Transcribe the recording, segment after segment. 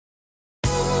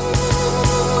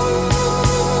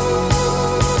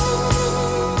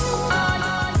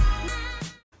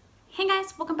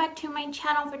my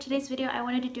channel. For today's video I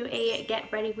wanted to do a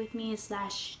get ready with me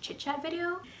slash chit chat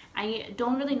video. I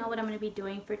don't really know what I'm going to be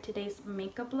doing for today's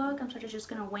makeup look. I'm sort of just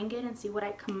going to wing it and see what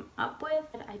I come up with.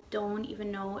 I don't even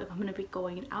know if I'm going to be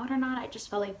going out or not. I just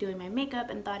felt like doing my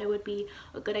makeup and thought it would be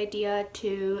a good idea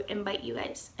to invite you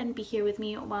guys and be here with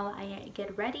me while I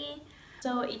get ready.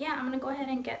 So yeah, I'm going to go ahead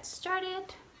and get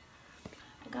started.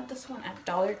 I got this one at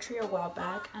Dollar Tree a while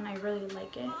back and I really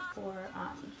like it for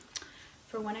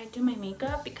when I do my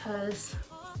makeup because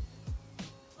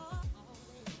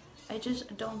I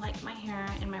just don't like my hair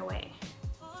in my way.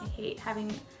 I hate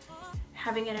having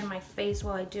it in my face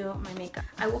while I do my makeup.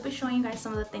 I will be showing you guys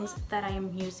some of the things that I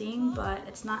am using, but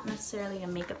it's not necessarily a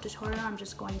makeup tutorial. I'm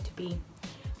just going to be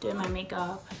doing my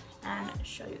makeup and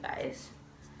show you guys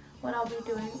what I'll be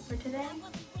doing for today.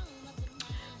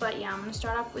 But yeah, I'm gonna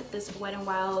start off with this Wet n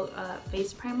Wild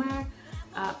face primer,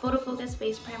 photo focus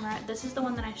face primer. This is the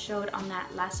one that I showed on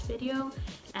that last video,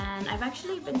 and I've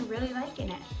actually been really liking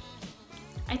it.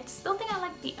 I still think I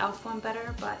like the e.l.f. one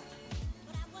better, but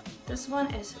this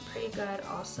one is pretty good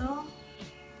also.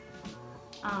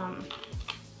 I've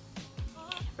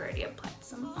already applied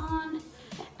some on,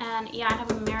 and yeah, I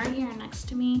have a mirror here next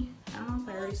to me. I don't know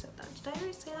if I already said that. Did I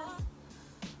already say that?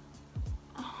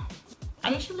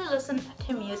 I usually listen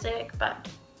to music, but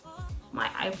my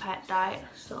iPad died,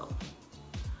 so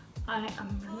I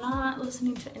am not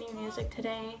listening to any music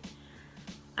today.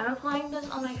 I'm applying this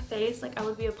on my face like I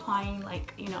would be applying,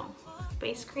 like, you know,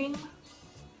 face cream.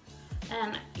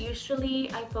 And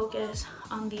usually I focus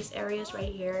on these areas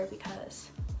right here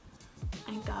because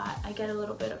I get a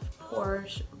little bit of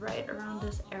pores right around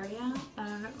this area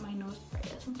and my nose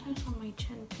area, sometimes on my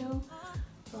chin too,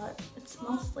 but it's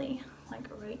mostly like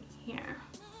right here.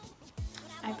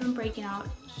 I've been breaking out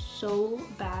so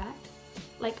bad,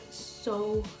 like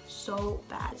so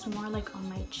bad. It's more like on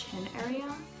my chin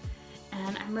area,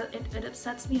 and it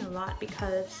upsets me a lot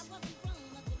because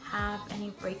I have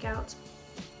any breakouts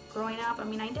growing up. I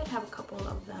mean, I did have a couple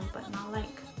of them, but not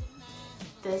like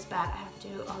this bad. I have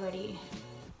to already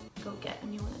go get a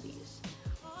new one of these.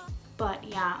 But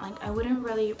yeah, like I wouldn't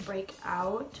really break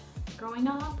out growing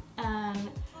up, and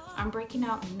I'm breaking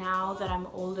out now that I'm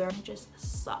older. It just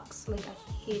sucks. Like,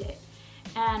 I hate it.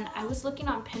 And I was looking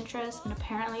on Pinterest, and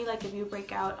apparently like if you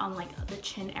break out on like the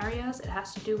chin areas, it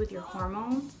has to do with your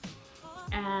hormones.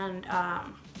 And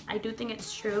I do think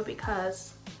it's true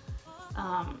because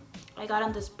I got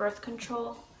on this birth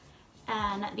control,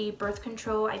 and the birth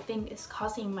control I think is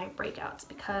causing my breakouts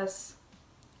because,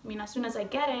 I mean, as soon as I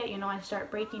get it, you know, I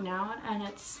start breaking out, and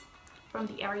it's from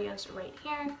the areas right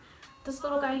here. This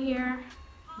little guy here,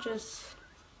 just,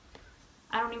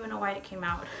 I don't even know why it came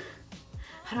out.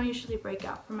 I don't usually break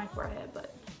out from my forehead,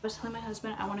 but I was telling my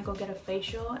husband I want to go get a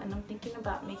facial, and I'm thinking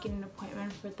about making an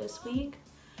appointment for this week,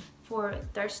 for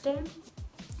Thursday,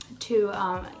 to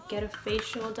get a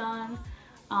facial done.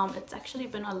 It's actually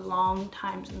been a long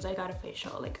time since I got a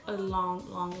facial, like a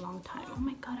long time. Oh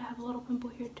my god, I have a little pimple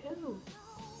here too.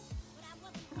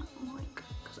 Like,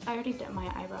 because I already did my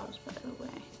eyebrows, by the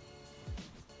way.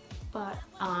 But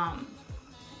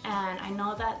and I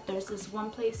know that there's this one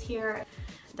place here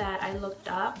that I looked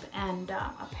up, and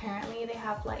apparently they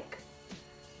have like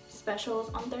specials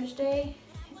on Thursday,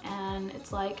 and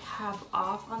it's like half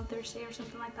off on Thursday or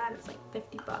something like that. It's like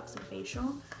 50 bucks a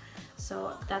facial,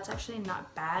 so that's actually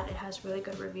not bad. It has really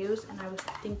good reviews, and I was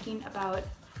thinking about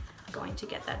going to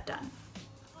get that done.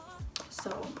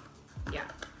 So yeah,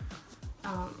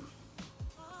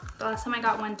 the last time I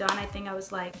got one done, I think I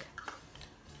was like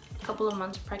a couple of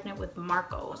months pregnant with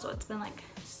Marco, so it's been like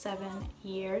 7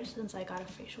 years since I got a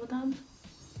facial done,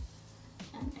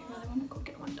 and I really want to go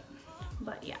get one done.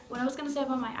 But yeah, what I was gonna say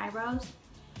about my eyebrows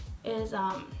is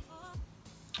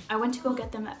I went to go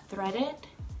get them threaded,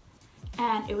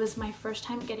 and it was my first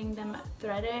time getting them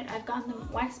threaded. I've gotten them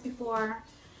waxed before,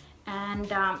 and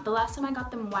the last time I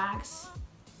got them waxed,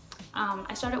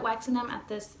 I started waxing them at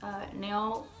this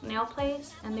nail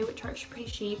place, and they would charge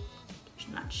pretty cheap.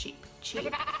 Not cheap.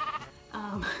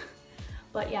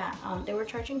 But yeah, they were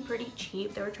charging pretty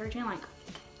cheap. They were charging like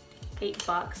 8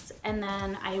 bucks, and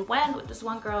then I went with this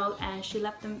one girl, and she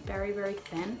left them very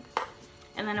thin.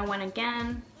 And then I went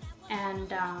again,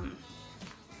 and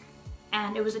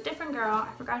it was a different girl. I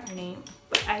forgot her name,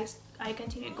 but I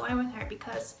continued going with her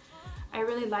because I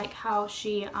really like how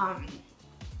she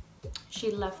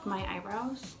left my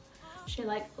eyebrows. She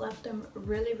like left them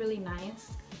really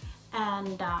nice.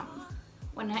 And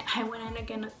when I went in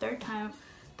again a third time,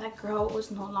 that girl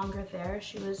was no longer there.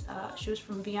 She was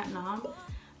from Vietnam.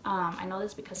 I know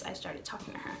this because I started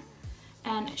talking to her,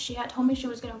 and she had told me she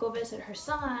was gonna go visit her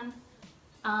son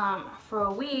for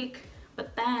a week,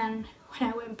 But then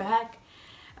when I went back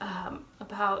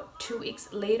about 2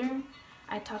 weeks later,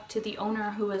 I talked to the owner,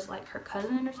 who was like her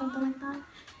cousin or something like that,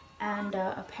 and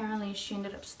apparently she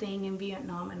ended up staying in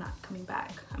Vietnam and not coming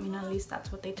back. I mean, at least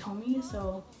that's what they told me.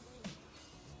 So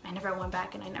I never went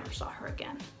back and I never saw her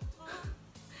again.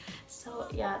 So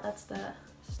yeah, that's the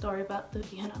story about the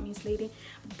Vietnamese lady.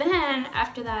 But then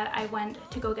after that, I went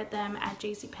to go get them at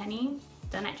JCPenney.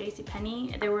 Then at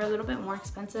JCPenney, they were a little bit more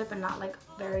expensive, but not like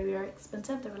very, very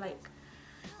expensive. They were like,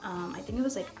 I think it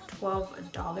was like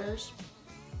 $12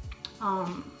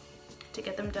 to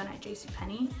get them done at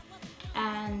JCPenney.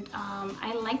 And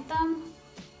I liked them,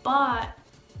 but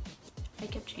I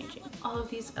kept changing all of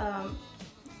these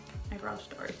eyebrow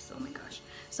stories. Oh my gosh.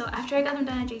 So after I got them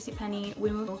done at JCPenney, we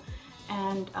moved,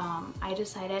 and I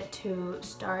decided to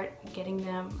start getting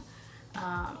them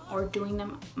or doing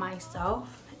them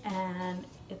myself, and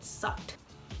it sucked.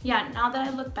 Yeah, now that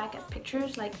I look back at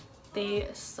pictures, like, they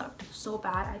sucked so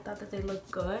bad. I thought that they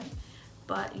looked good,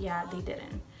 but yeah, they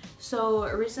didn't. So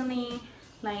recently,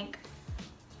 like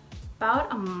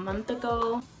about a month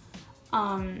ago,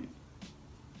 I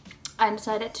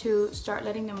decided to start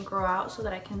letting them grow out so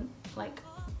that I can like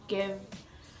give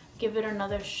it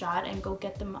another shot and go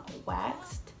get them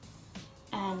waxed.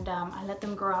 And I let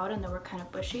them grow out and they were kind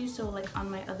of bushy. So like on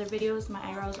my other videos, my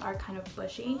eyebrows are kind of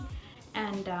bushy,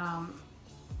 and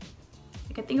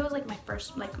like I think it was like my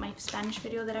first, like my Spanish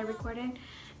video that I recorded,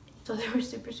 so they were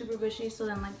super bushy. So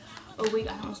then like a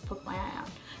week, I almost poked my eye out.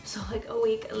 So like a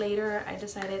week later, I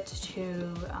decided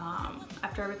to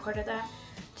after I recorded that,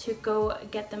 to go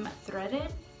get them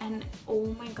threaded, and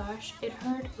oh my gosh, it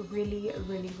hurt really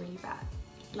bad.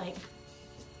 Like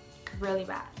really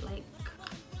bad. Like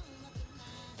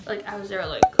I was there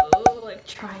like, oh, like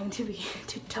trying to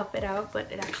tough it out,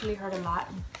 but it actually hurt a lot.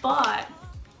 But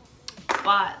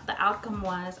the outcome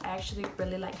was, I actually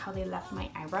really like how they left my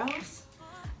eyebrows.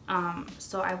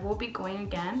 So I will be going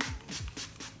again.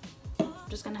 I'm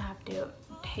just gonna have to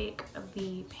take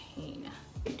the pain.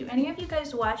 Do any of you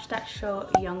guys watch that show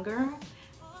Younger?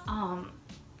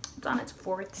 It's on its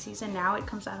 4th season now. It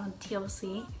comes out on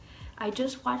TLC. I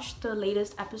just watched the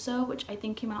latest episode, which I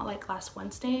think came out like last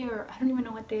Wednesday, or I don't even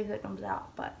know what day that comes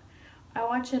out, but I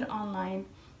watched it online.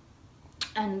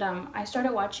 And I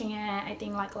started watching it, I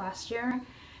think like last year,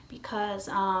 because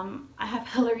I have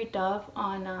Hilary Duff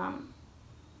on,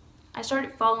 I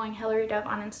started following Hilary Duff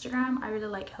on Instagram. I really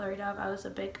like Hilary Duff. I was a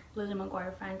big Lizzie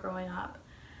McGuire fan growing up.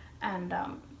 And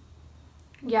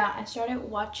yeah, I started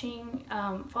watching,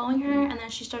 following her, and then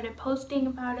she started posting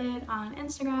about it on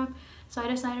Instagram. So I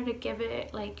decided to give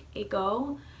it like a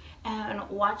go and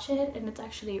watch it, and it's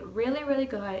actually really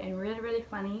good and really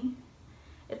funny.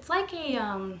 It's like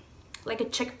a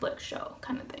chick flick show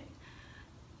kind of thing.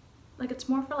 Like it's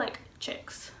more for like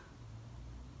chicks.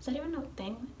 Is that even a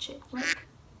thing? Chick flick?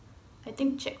 I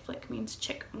think chick flick means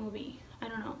chick movie. I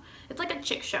don't know. It's like a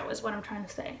chick show is what I'm trying to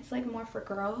say. It's like more for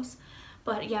girls.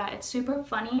 But yeah, it's super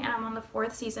funny, and I'm on the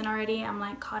 4th season already. I'm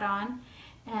like caught on,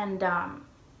 and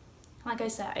like I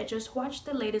said, I just watched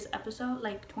the latest episode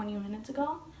like 20 minutes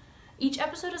ago. Each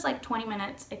episode is like 20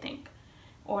 minutes, I think,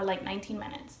 or like 19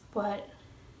 minutes. But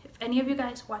if any of you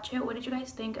guys watch it, what did you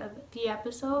guys think of the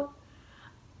episode?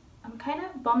 I'm kind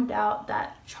of bummed out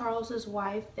that Charles's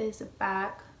wife is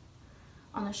back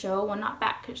on the show. Well, not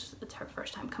back because it's her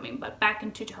first time coming, but back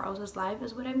into Charles's life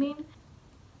is what I mean.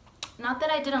 Not that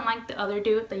I didn't like the other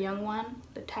dude, the young one,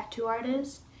 the tattoo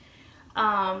artist.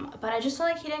 But I just feel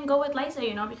like he didn't go with Liza,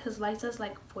 you know, because Liza's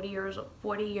like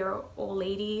 40-year-old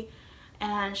lady,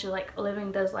 and she like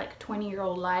living this like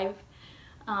 20-year-old life.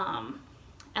 And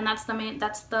that's the main,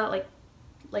 that's the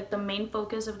like the main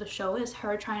focus of the show, is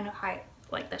her trying to hide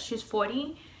like that she's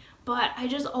 40. But I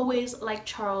just always like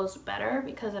Charles better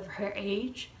because of her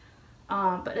age.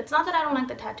 But it's not that I don't like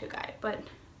the tattoo guy, but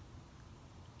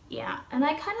yeah. And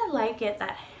I kind of like it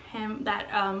that him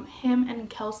and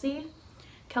Kelsey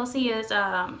is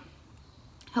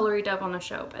Hilary Duff on the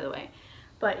show, by the way.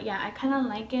 But yeah, I kind of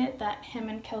like it that him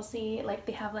and Kelsey, like,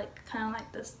 they have like kind of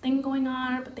like this thing going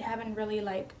on, but they haven't really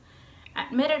like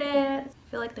admitted it. I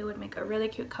feel like they would make a really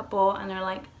cute couple, and they're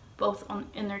like both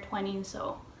in their 20s,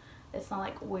 so it's not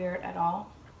like weird at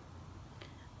all.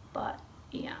 But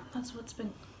yeah, that's what's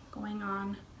been going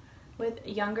on with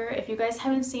Younger. If you guys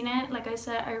haven't seen it, like I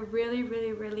said, I really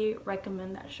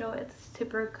recommend that show. It's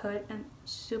super good and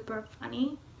super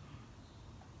funny.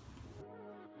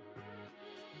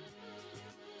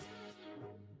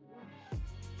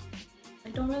 I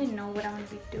don't really know what I'm going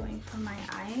to be doing for my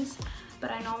eyes,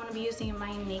 but I know I'm going to be using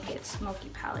my Naked Smoky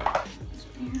palette.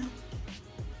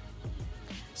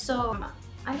 So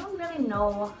I don't really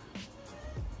know,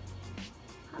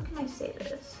 how can can I say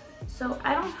this? So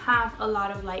I don't have a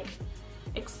lot of like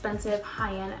expensive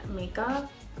high-end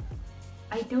makeup.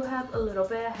 I do have a little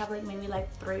bit. I have like maybe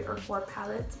like 3 or 4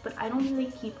 palettes, but I don't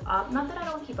really keep up. Not that I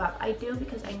don't keep up, I do,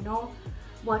 because I know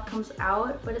what comes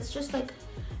out, but it's just like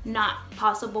not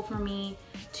possible for me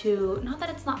to, not that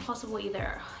it's not possible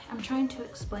either. I'm trying to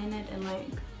explain it in like,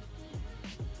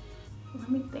 let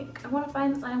me think. I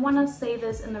want to say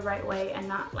this in the right way and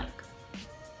not like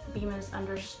be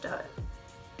misunderstood.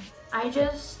 I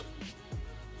just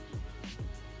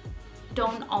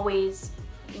don't always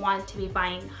want to be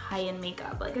buying high-end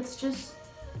makeup. Like it's just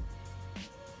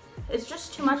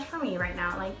too much for me right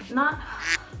now. Like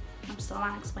I'm still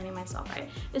not explaining myself right.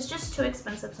 It's just too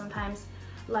expensive sometimes.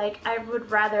 Like I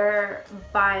would rather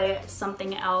buy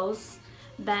something else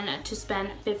than to spend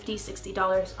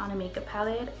 $50–$60 on a makeup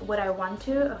palette. Would I want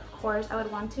to? Of course I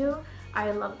would want to.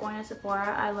 I love going to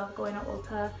Sephora. I love going to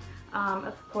Ulta.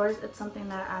 Of course it's something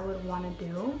that I would want to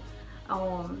do.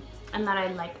 And that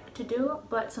I like to do,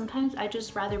 but sometimes I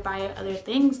just rather buy other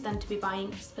things than to be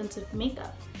buying expensive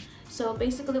makeup. So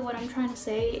basically what I'm trying to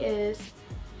say is,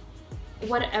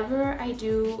 whatever I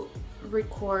do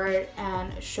record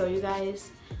and show you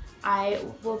guys, I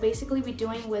will basically be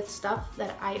doing with stuff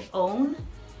that I own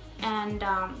and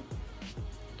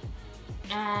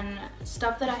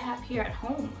stuff that I have here at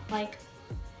home. Like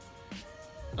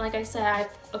I said,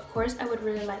 of course I would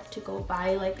really like to go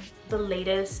buy like the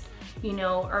latest, you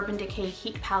know, Urban Decay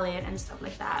Heat palette and stuff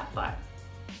like that, but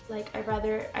like I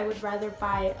would rather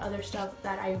buy other stuff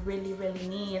that I really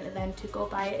need than to go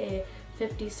buy a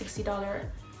 $50–$60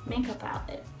 makeup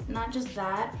palette. Not just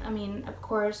that, I mean, of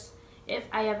course, if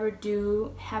I ever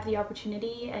do have the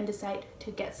opportunity and decide to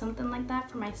get something like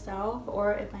that for myself,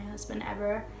 or if my husband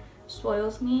ever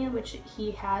spoils me, which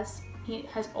he has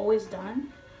always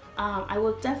done, I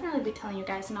will definitely be telling you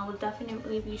guys, and I will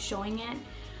definitely be showing it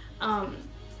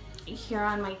here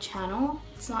on my channel.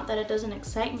 It's not that it doesn't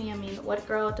excite me. I mean, what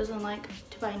girl doesn't like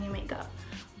to buy new makeup?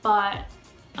 But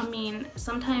I mean,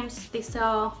 sometimes they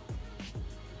sell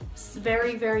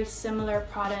very similar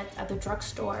products at the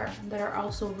drugstore that are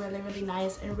also really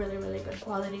nice and really good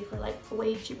quality for like a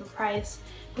way cheaper price,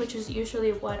 which is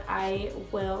usually what I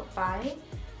will buy.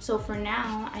 So for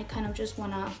now, I kind of just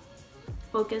want to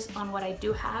focus on what I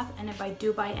do have, and if I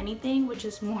do buy anything, which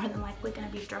is more than likely going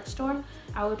to be drugstore,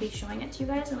 I will be showing it to you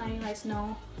guys and letting you guys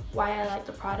know why I like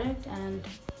the product and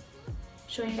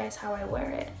showing you guys how I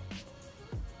wear it.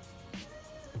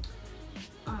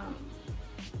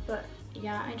 But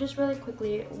yeah, I just really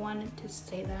quickly wanted to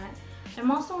say that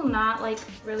I'm also not like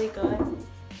really good.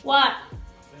 What?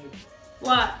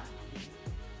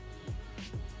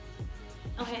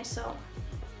 Okay, so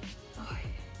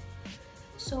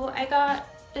I got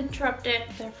interrupted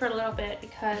there for a little bit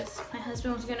because my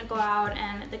husband was gonna go out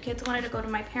and the kids wanted to go to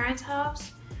my parents'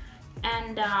 house,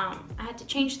 and I had to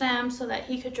change them so that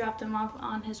he could drop them off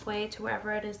on his way to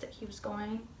wherever it is that he was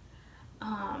going.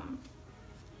 And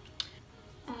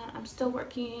I'm still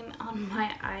working on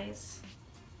my eyes,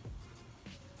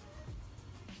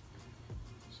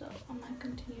 so I'm gonna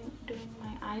continue doing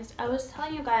my eyes. I was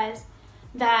telling you guys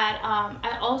that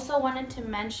I also wanted to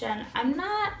mention I'm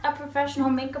not a professional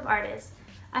makeup artist.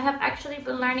 I have actually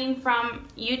been learning from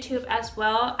YouTube as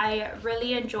well. I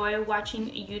really enjoy watching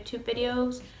YouTube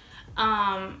videos.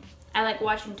 I like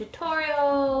watching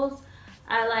tutorials.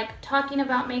 I like talking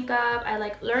about makeup. I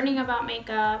like learning about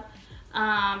makeup.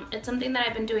 It's something that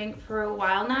I've been doing for a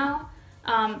while now.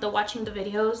 Watching the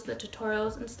videos, the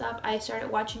tutorials and stuff. I started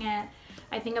watching it,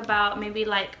 I think about maybe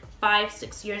like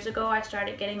 5–6 years ago. I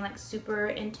started getting like super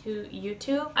into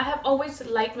YouTube. I have always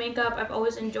liked makeup. I've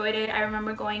always enjoyed it. I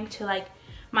remember going to like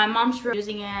my mom's room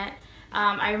using it.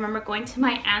 I remember going to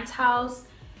my aunt's house,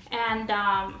 and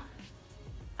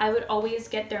I would always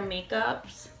get their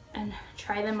makeups and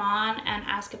try them on and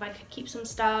ask if I could keep some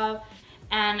stuff,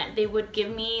 and they would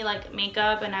give me like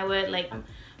makeup and I would like,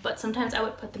 but sometimes I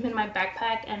would put them in my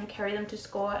backpack and carry them to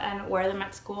school and wear them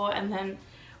at school and then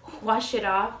wash it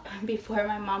off before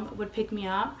my mom would pick me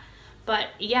up. But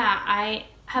yeah, I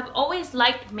have always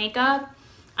liked makeup.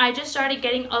 I just started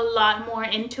getting a lot more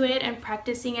into it and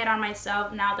practicing it on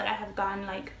myself now that I have gotten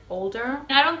like older.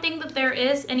 And I don't think that there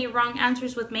is any wrong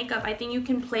answers with makeup. I think you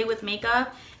can play with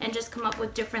makeup and just come up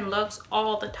with different looks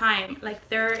all the time. Like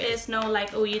there is no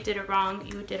like, oh, you did it wrong,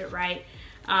 you did it right.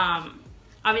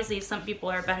 Obviously some people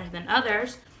are better than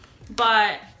others,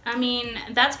 but I mean,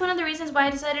 that's one of the reasons why I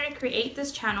decided to create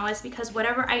this channel, is because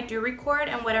whatever I do record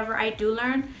and whatever I do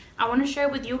learn, I want to share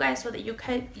with you guys so that you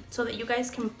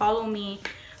guys can follow me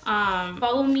on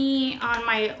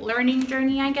my learning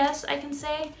journey, I guess I can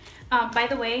say. By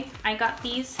the way, I got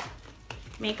these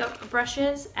makeup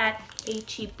brushes at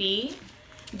H-E-B.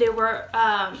 They were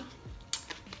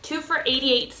 2 for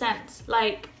 88 cents.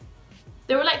 Like,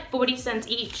 they were like 40 cents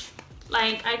each.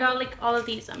 Like, I got like all of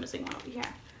these. I'm missing one over here.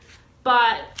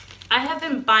 But I have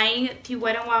been buying the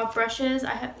Wet n Wild brushes.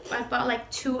 I bought like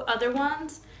 2 other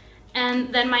ones.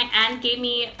 And then my aunt gave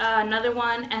me another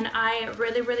one, and I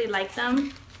really like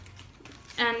them.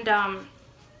 And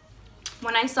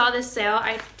when I saw this sale,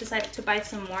 I decided to buy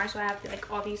some more, so I have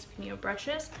like all these new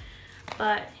brushes.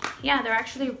 But yeah, they're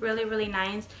actually really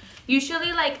nice.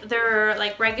 Usually like their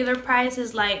like regular price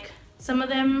is like, some of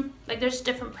them, like there's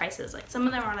different prices. Like some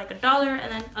of them are like $1,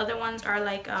 and then other ones are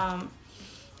like I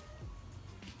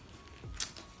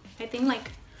think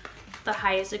like the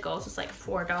highest it goes is like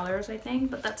 $4, I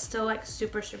think, but that's still like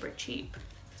super cheap.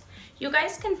 You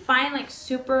guys can find like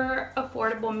super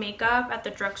affordable makeup at the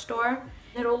drugstore.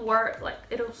 It'll work, like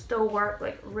it'll still work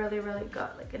like really good.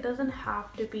 Like it doesn't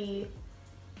have to be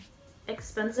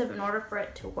expensive in order for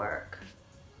it to work.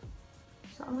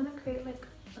 So I'm gonna create like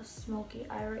a smoky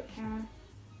eye right here.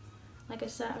 Like I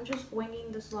said, I'm just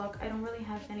winging this look. I don't really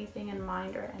have anything in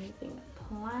mind or anything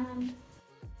planned.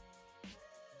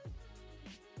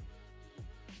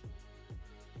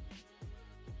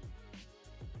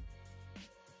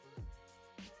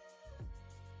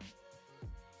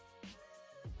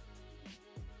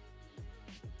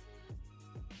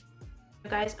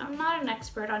 Guys, I'm not an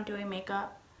expert on doing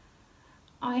makeup.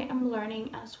 I am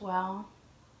learning as well.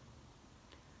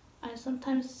 I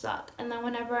sometimes suck, and then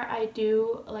whenever I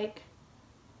do like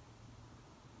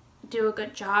do a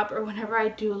good job, or whenever I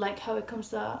do like how it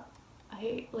comes up,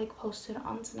 I like post it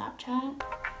on Snapchat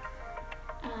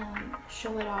and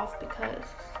show it off, because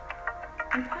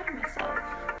I'm proud of myself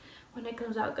when it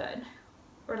comes out good,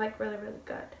 or like really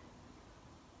good.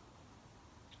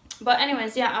 But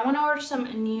anyways, yeah, I want to order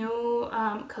some new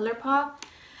ColourPop.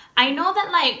 I know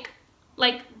that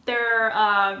like their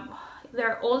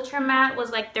ultra matte was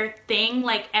like their thing.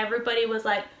 Like everybody was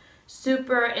like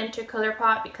super into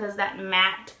ColourPop because that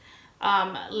matte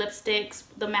lipsticks,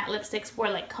 the matte lipsticks were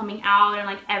like coming out, and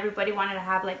like everybody wanted to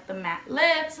have like the matte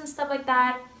lips and stuff like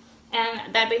that.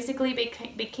 And that basically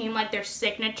became like their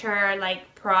signature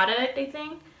like product, I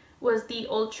think, was the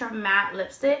ultra matte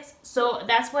lipsticks. So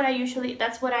that's what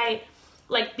I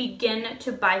like begin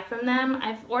to buy from them.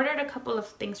 I've ordered a couple of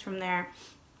things from there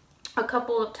a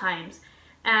couple of times,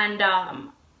 and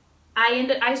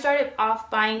I started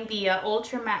off buying the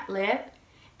ultra matte lip,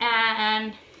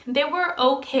 and they were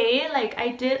okay. Like I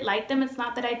did like them. It's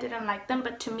not that I didn't like them,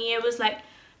 but to me it was like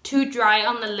too dry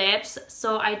on the lips,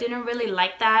 so I didn't really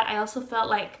like that. I also felt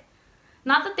like,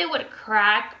 not that they would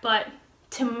crack, but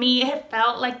to me it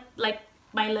felt like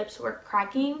my lips were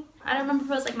cracking. I don't remember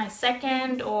if it was like my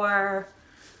second or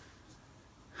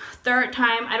third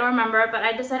time, I don't remember, but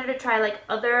I decided to try like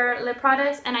other lip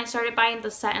products, and I started buying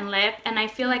the satin lip, and I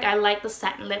feel like I like the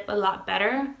satin lip a lot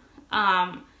better.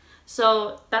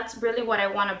 So that's really what I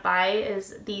want to buy,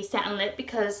 is the satin lip,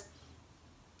 because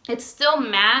it's still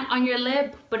matte on your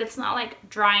lip, but it's not like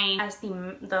drying as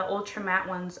the ultra matte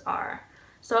ones are.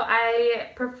 So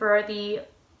I prefer the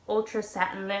ultra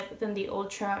satin lip than the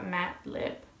ultra matte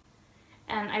lip,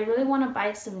 and I really want to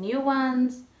buy some new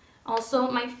ones. Also,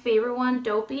 my favorite one,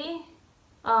 Dopey,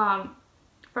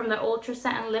 from the ultra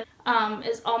satin lip,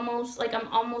 is almost like, I'm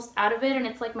almost out of it, and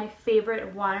it's like my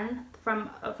favorite one from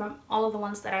all of the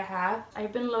ones that I have.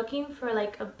 I've been looking for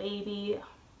like a baby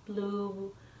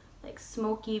blue, like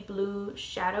smoky blue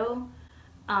shadow.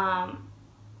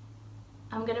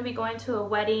 I'm gonna be going to a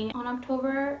wedding on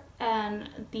October, and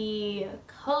the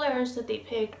colors that they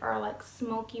picked are like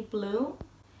smoky blue,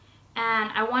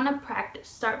 and I want to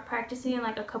start practicing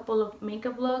like a couple of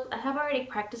makeup looks. I have already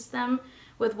practiced them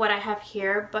with what I have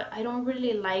here, but I don't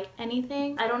really like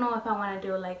anything. I don't know if I want to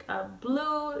do like a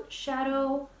blue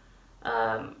shadow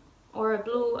or a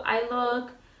blue eye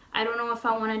look. I don't know if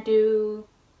I want to do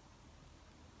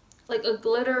like a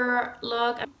glitter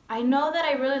look. I know that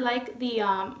I really like the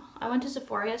I went to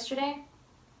Sephora yesterday,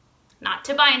 not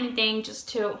to buy anything, just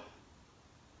to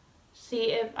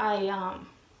see if I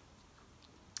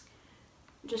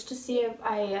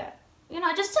you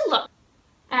know, just to look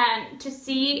and to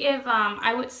see if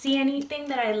I would see anything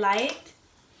that I liked.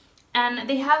 And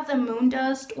they have the moon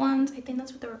dust ones, I think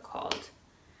that's what they were called,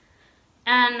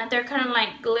 and they're kind of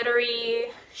like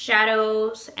glittery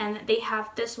shadows, and they have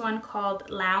this one called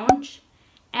Lounge,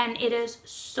 and it is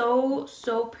so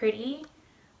pretty,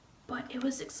 but it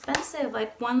was expensive.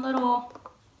 Like one little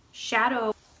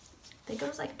shadow, I think it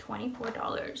was like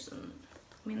 $24, and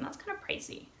I mean, that's kind of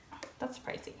pricey. That's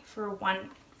pricey for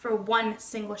one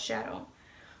single shadow.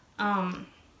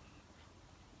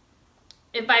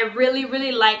 if I really,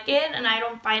 really like it and I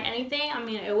don't find anything, I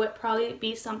mean, it would probably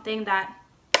be something that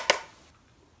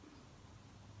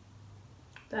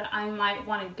I might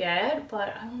want to get,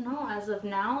 but I don't know, as of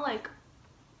now, like,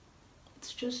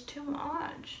 it's just too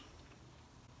much.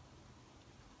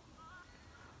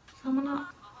 So I'm gonna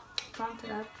front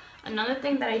it up. Another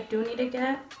thing that I do need to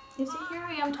get, you see, here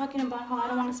I am talking about how I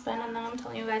don't want to spend, and then I'm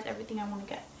telling you guys everything I want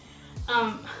to get.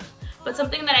 But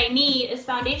something that I need is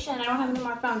foundation. I don't have any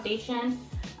more foundation.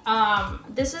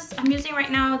 This is, I'm using right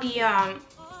now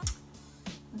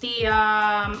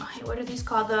what are these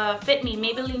called? The Fit Me,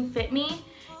 Maybelline Fit Me.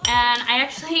 And I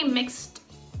actually mixed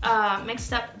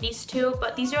up these two,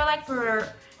 but these are like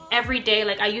for every day.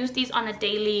 Like I use these on a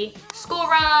daily school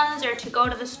runs or to go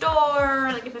to the store.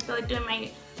 Like if I feel like doing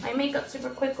my makeup super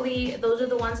quickly, those are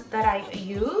the ones that I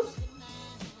use.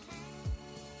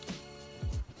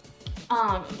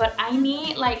 But I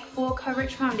need like full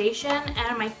coverage foundation,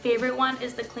 and my favorite one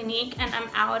is the Clinique, and I'm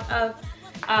out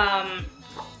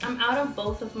of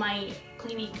both of my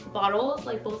Clinique bottles,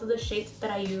 like both of the shades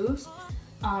that I use.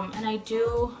 And I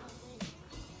do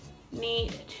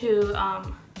need to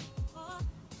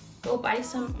go buy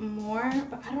some more,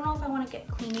 but I don't know if I want to get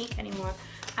Clinique anymore.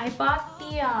 I bought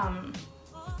the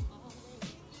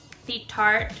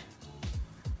Tarte,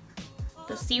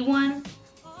 the C1,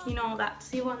 you know, that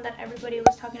C1 that everybody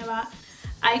was talking about.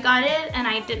 I got it and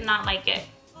I did not like it.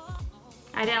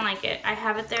 I didn't like it. I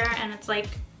have it there and it's like,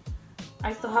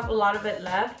 I still have a lot of it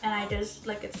left, and I just,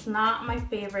 like, it's not my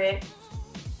favorite.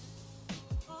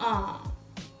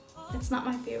 It's not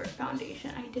my favorite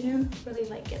foundation. I didn't really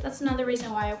like it. That's another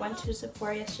reason why I went to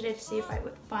Sephora yesterday to see if I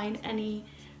would find any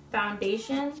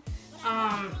foundation.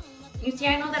 You see,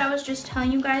 I know that I was just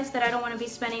telling you guys that I don't want to be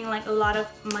spending like a lot of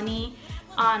money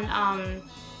on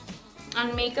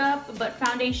makeup, but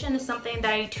foundation is something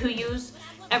that I do use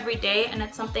every day, and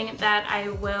it's something that I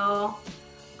will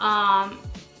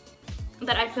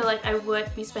that I feel like I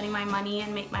would be spending my money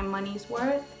and make my money's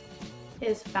worth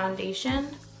is foundation.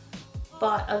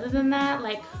 But other than that,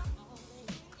 like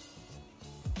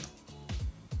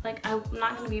I'm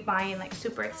not gonna be buying like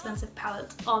super expensive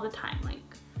palettes all the time.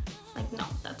 Like no,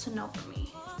 that's a no for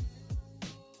me.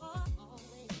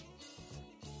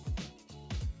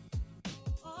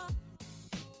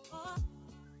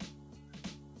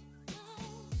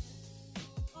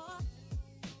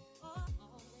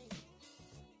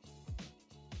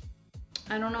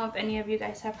 I don't know if any of you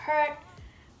guys have heard,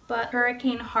 but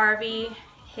Hurricane Harvey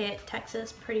hit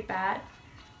Texas pretty bad.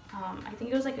 I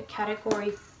think it was like a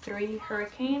Category 3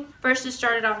 hurricane. First it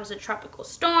started off as a tropical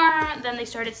storm, then they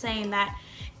started saying that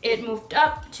it moved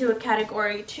up to a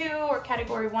Category 2 or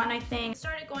Category 1, I think. It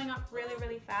started going up really,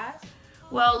 really fast.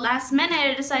 Well, last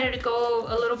minute it decided to go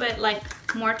a little bit like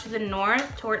more to the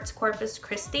north towards Corpus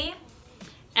Christi.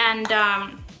 And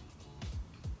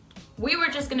we were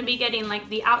just gonna be getting like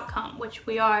the outcome, which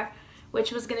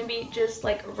was gonna be just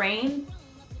like rain.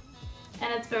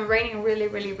 And it's been raining really,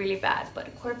 really, really bad.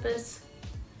 But Corpus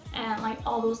and like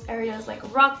all those areas like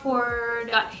Rockport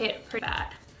got hit pretty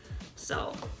bad.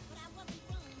 So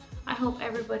I hope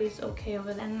everybody's okay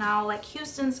over there. Now like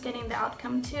Houston's getting the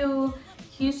outcome too.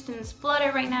 Houston's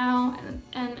flooded right now,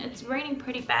 and it's raining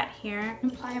pretty bad here. I'm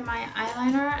apply my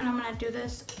eyeliner, and I'm gonna do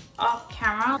this off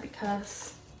camera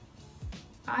because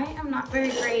I am not very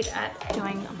great at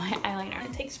doing my eyeliner.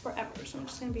 It takes forever, so I'm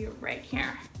just gonna be right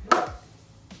here.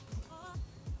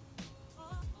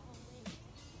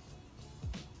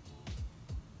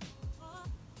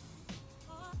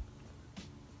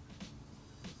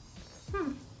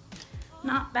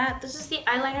 Not bad. This is the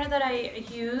eyeliner that I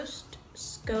used.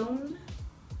 Scone.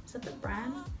 Is that the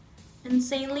brand?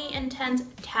 Insanely Intense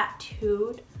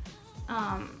Tattooed.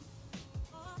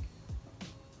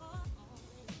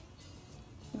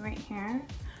 Right here.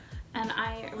 And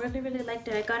I really, really liked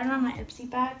it. I got it on my Ipsy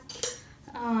bag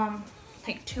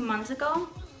like 2 months ago.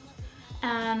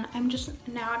 And I'm just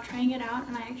now trying it out,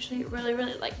 and I actually really,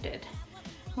 really liked it.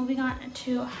 Moving on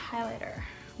to highlighter.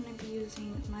 I'm going to be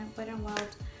using my Wet n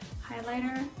Wild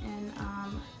highlighter in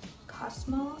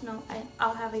Cosmo. No,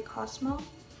 I'll have a Cosmo.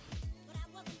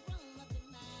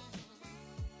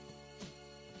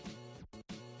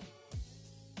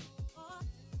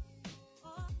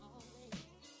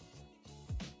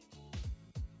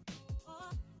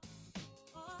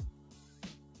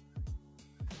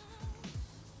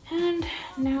 And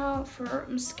now for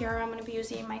mascara, I'm going to be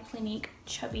using my Clinique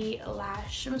Chubby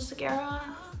Lash Mascara.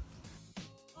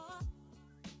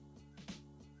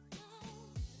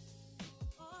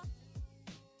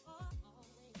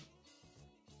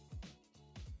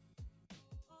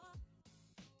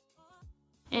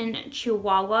 In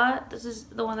Chihuahua. This is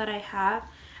the one that I have.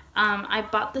 I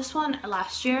bought this one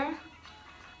last year,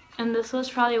 and this was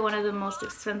probably one of the most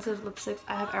expensive lipsticks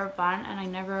I have ever bought, and I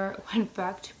never went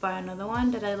back to buy another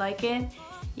one. Did I like it?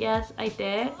 Yes, I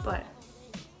did, but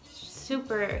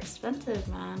super expensive,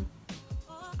 man.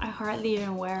 I hardly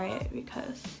even wear it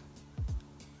because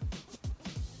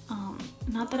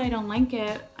not that I don't like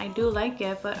it, I do like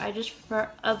it, but I just prefer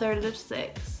other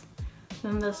lipsticks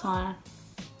than this one.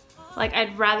 Like,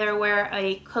 I'd rather wear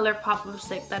a ColourPop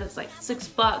lipstick that is like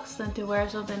 $6 than to wear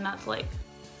something that's like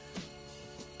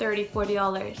 $30,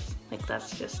 $40. Like,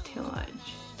 that's just too much.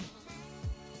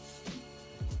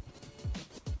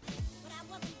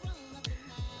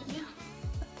 But yeah,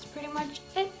 that's pretty much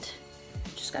it.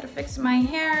 Just gotta fix my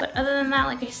hair. But other than that,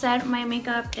 like I said, my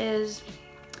makeup is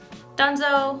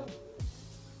donezo.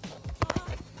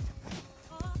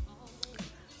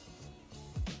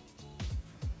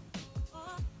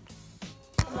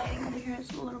 Lighting over here is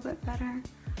a little bit better,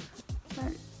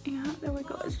 but yeah, there we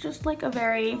go. It's just like a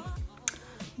very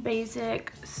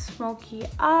basic smoky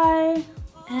eye,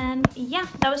 and yeah,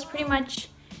 that was pretty much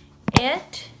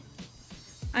it.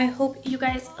 I hope you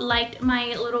guys liked my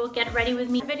little get ready with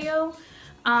me video.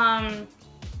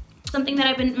 Something that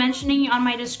I've been mentioning on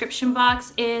my description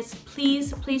box is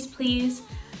please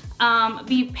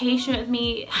be patient with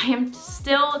me. I am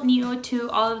still new to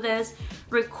all of this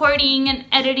recording and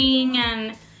editing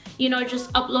and, you know, just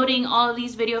uploading all of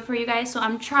these videos for you guys. So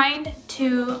I'm trying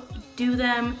to do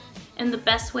them in the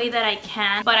best way that I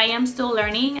can, but I am still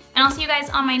learning. And I'll see you guys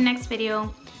on my next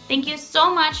video. Thank you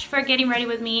so much for getting ready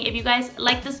with me. If you guys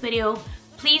like this video,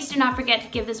 please do not forget to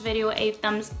give this video a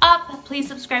thumbs up. Please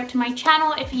subscribe to my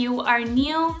channel if you are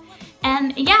new.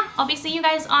 And yeah, I'll be seeing you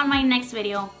guys on my next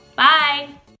video.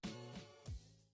 Bye!